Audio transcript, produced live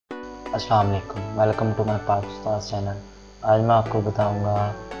अस्सलाम वालेकुम, welcome to my Pakistan channel. आज मैं आपको बताऊंगा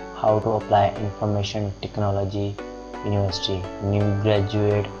how to apply information technology university new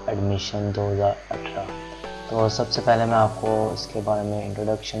graduate admission 2018। तो सबसे पहले मैं आपको इसके बारे में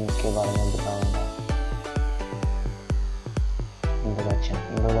इंट्रोडक्शन के बारे में बताऊंगा।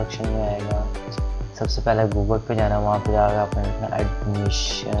 इंट्रोडक्शन में आएगा, सबसे पहले गूगल पे जाना, वहाँ पे जाकर आपने लिखना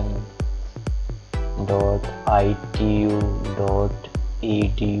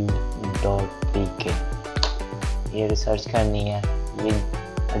admission.itu.edu.pk। ये रिसर्च करनी है, ये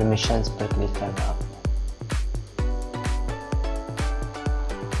एडमिशंस पर क्लिक करना आपने।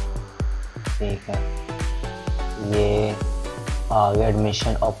 ठीक है, ये आ गया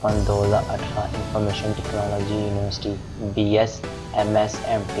admission open 2018 information technology university BS MS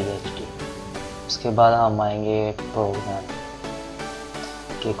MPhD। उसके बाद हम आएंगे प्रोग्राम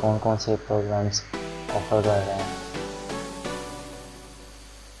के कौन कौन से प्रोग्राम्स ऑफर कर रहे हैं।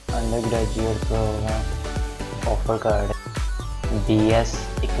 अंडर ग्रेजुएट प्रोग्राम ऑफर कर रहे हैं BS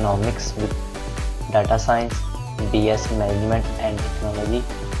economics with data science, BS management and technology,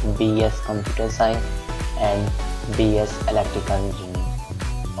 BS computer science and BS electrical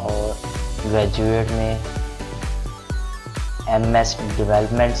engineering. और ग्रेजुएट में MS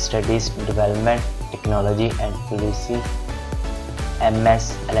development studies, development technology and policy, MS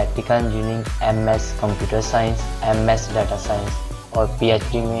electrical engineering, MS computer science, MS data science और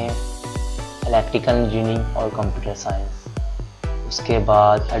PhD में electrical engineering और computer science. उसके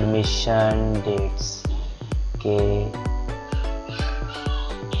बाद admission dates के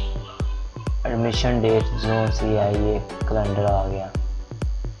admission date जो सी आई, ये कैलेंडर आ गया।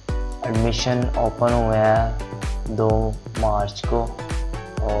 एडमिशन ओपन हुआ है 2 मार्च को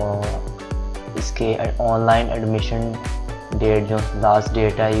और इसके ऑनलाइन एडमिशन डेट जो लास्ट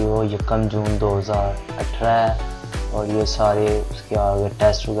डेट है वो 1 जून 2018 है। और ये सारे उसके आगे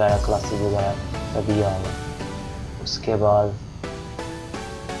टेस्ट वगैरह, क्लासेस वगैरह सभी आ गए। उसके बाद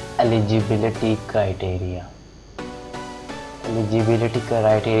एलिजिबिलिटी क्राइटेरिया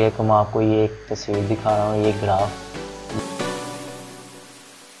को मैं आपको ये एक तस्वीर दिखा रहा हूँ, ये ग्राफ।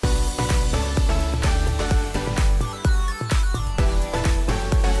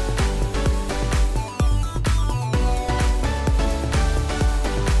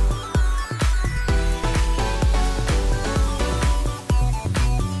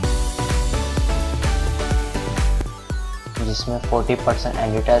 जिसमें 40%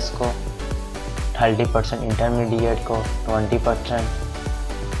 एंट्री टेस्ट को, 30% इंटरमीडिएट को,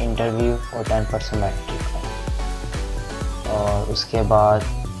 20% इंटरव्यू और 10% मैट्रिक को। और उसके बाद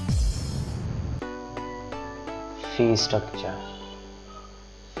फीस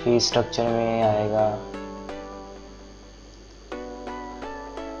स्ट्रक्चर में आएगा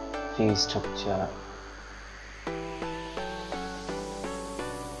फीस स्ट्रक्चर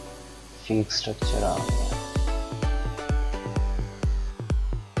आ गया।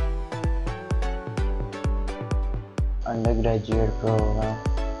 अंडर ग्रेजुएट प्रोग्राम,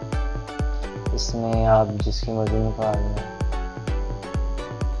 इसमें आप जिसकी मर्जी निकाल लें।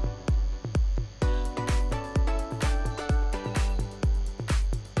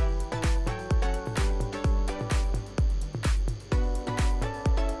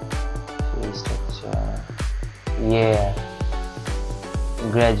 ये है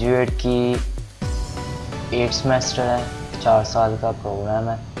ग्रेजुएट की 8 सेमेस्टर है, 4 साल का प्रोग्राम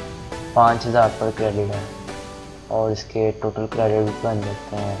है, 5000 पर क्रेडिट है और इसके टोटल क्रेडिट बन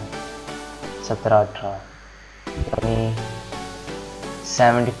जाते हैं 17-18, यानी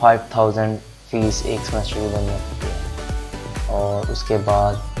 75,000 फीस एक सेमेस्टर की बन जाती है। और उसके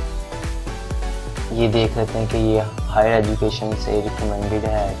बाद ये देख लेते हैं कि ये हायर एजुकेशन से रिकमेंडेड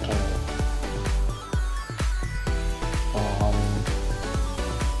है कि नहीं।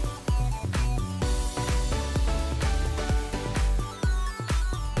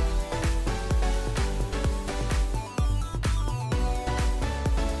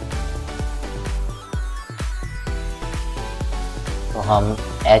 तो हम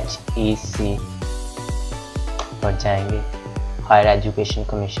HEC पर जाएंगे, हायर एजुकेशन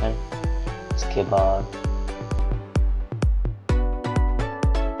कमीशन। उसके बाद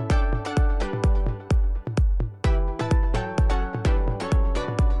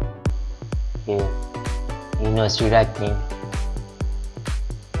ये यूनिवर्सिटी रैंकिंग,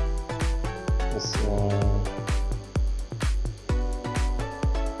 इसमें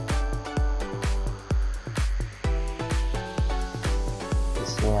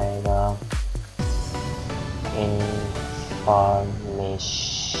आएगा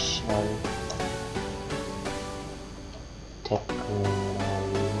इंफॉर्मेशन टेक्नोलॉजी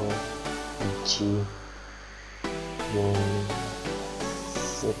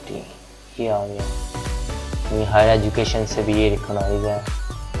यूनिवर्सिटी। ये आ गया, ये हायर एजुकेशन से भी ये रिकॉग्नाइज है।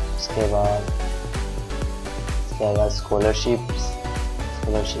 उसके बाद स्कॉलरशिप्स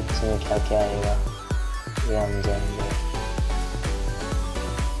में क्या क्या आएगा ये हम जाएंगे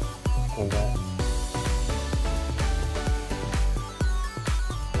इधर।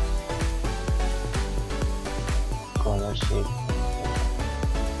 स्कॉलरशिप,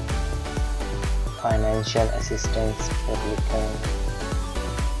 फाइनेंशियल असिस्टेंस पर लिखें।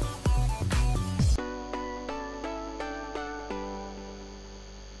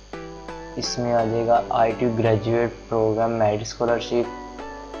 इसमें आ जाएगा ITU graduate programme merit scholarship,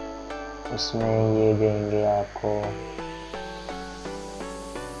 उसमें ये देंगे आपको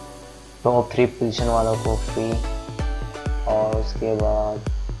टॉप 3 पोजीशन वालों को फ्री। और उसके बाद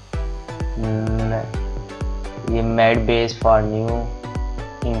ये मेरिट बेस फॉर न्यू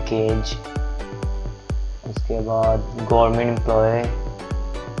इंकेज। उसके बाद गवर्नमेंट एम्प्लॉय,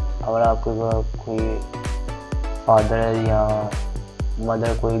 अगर आपको कोई फादर या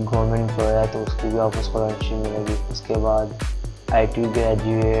मदर कोई गवर्नमेंट एम्प्लॉय है तो उसकी भी आपको स्कॉलरशिप मिलेगी। उसके बाद ITU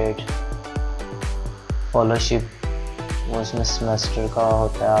ग्रेजुएट फॉलोशिप, वो उसमें सेमेस्टर का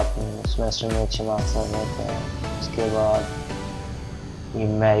होता है, आप सेमेस्टर में अच्छे मार्क्स आने होते हैं। उसके बाद ये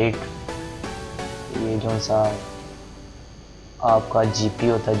मेरिट, ये जो सा आपका GP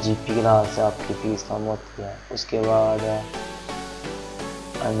होता है, GP के लिहाज से आपकी फीस कम होती है। उसके बाद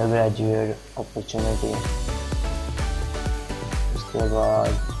अंडरग्रेजुएट अपॉर्चुनिटी। उसके बाद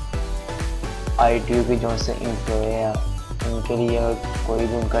ITU के जो से एम्प्लॉय हैं उनके लिए कोई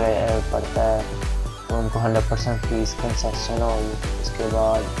भी उनका पड़ता है तो उनको 100% फीस कंसेशन होगी। उसके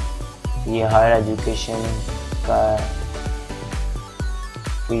बाद ये हायर एजुकेशन का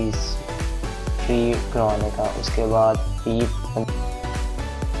फीस फ्री करवाने का। उसके बाद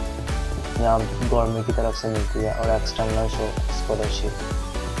यहाँ गवर्नमेंट की तरफ से मिलती है। और एक्सटर्नल स्कॉलरशिप,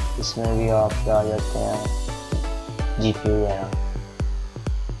 इसमें भी आप आ जाते हैं GP वगैरह।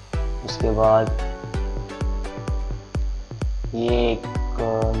 उसके बाद ये एक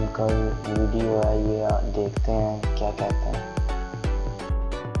उनका वीडियो है, ये देखते हैं क्या कहते हैं।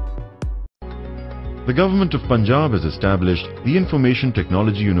 The government of Punjab has established the Information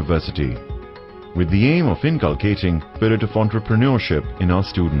Technology University with the aim of inculcating spirit of entrepreneurship in our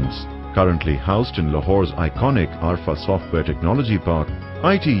students. Currently housed in Lahore's iconic Arfa Software Technology Park,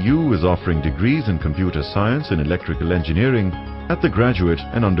 ITU is offering degrees in computer science and electrical engineering at the graduate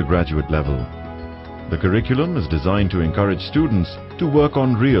and undergraduate level. The curriculum is designed to encourage students to work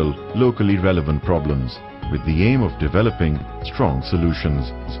on real, locally relevant problems with the aim of developing strong solutions.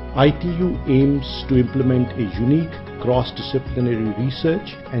 ITU aims to implement a unique cross-disciplinary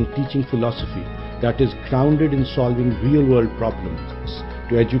research and teaching philosophy that is grounded in solving real-world problems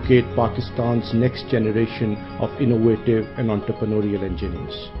to educate Pakistan's next generation of innovative and entrepreneurial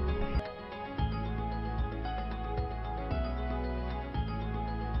engineers.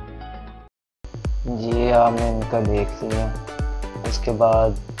 ये आपने इनका देख लिया। उसके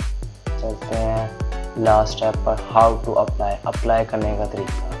बाद चलते हैं last step पर, हाउ टू अप्लाई करने का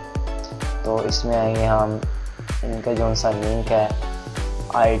तरीका। तो इसमें आएंगे हम, इनका जो सा लिंक है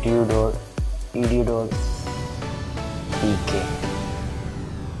itu.edu.pk।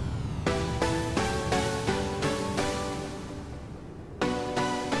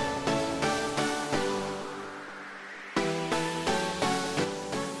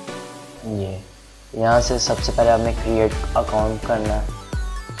 ये यहाँ से सबसे पहले आपने क्रिएट अकाउंट करना है।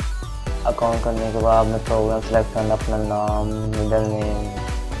 अकाउंट करने के बाद आपने प्रोग्राम सेलेक्ट करना, अपना नाम, मिडिल नेम,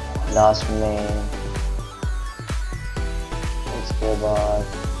 लास्ट नेम। उसके बाद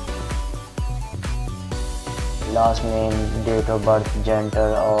last name, date of birth, gender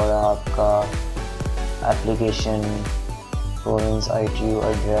और आपका application, province, ITU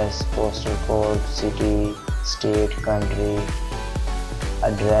address, postal code, city, state, country,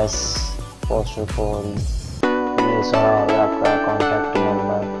 address, postal code, ये सारा हो गया आपका कॉन्टैक्ट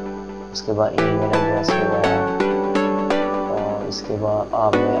नंबर। उसके बाद ईमेल एड्रेस वगैरह। और इसके बाद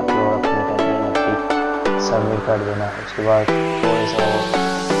आपने अपलोड अपनी कर देना, सबमिट कर देना। उसके बाद थोड़ा सा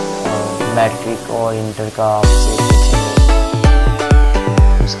मैट्रिक और इंटर का आपसे पूछेंगे।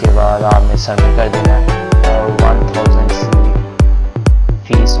 उसके बाद आपने सबमिट कर देना और 1000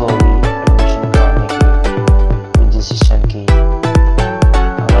 फीस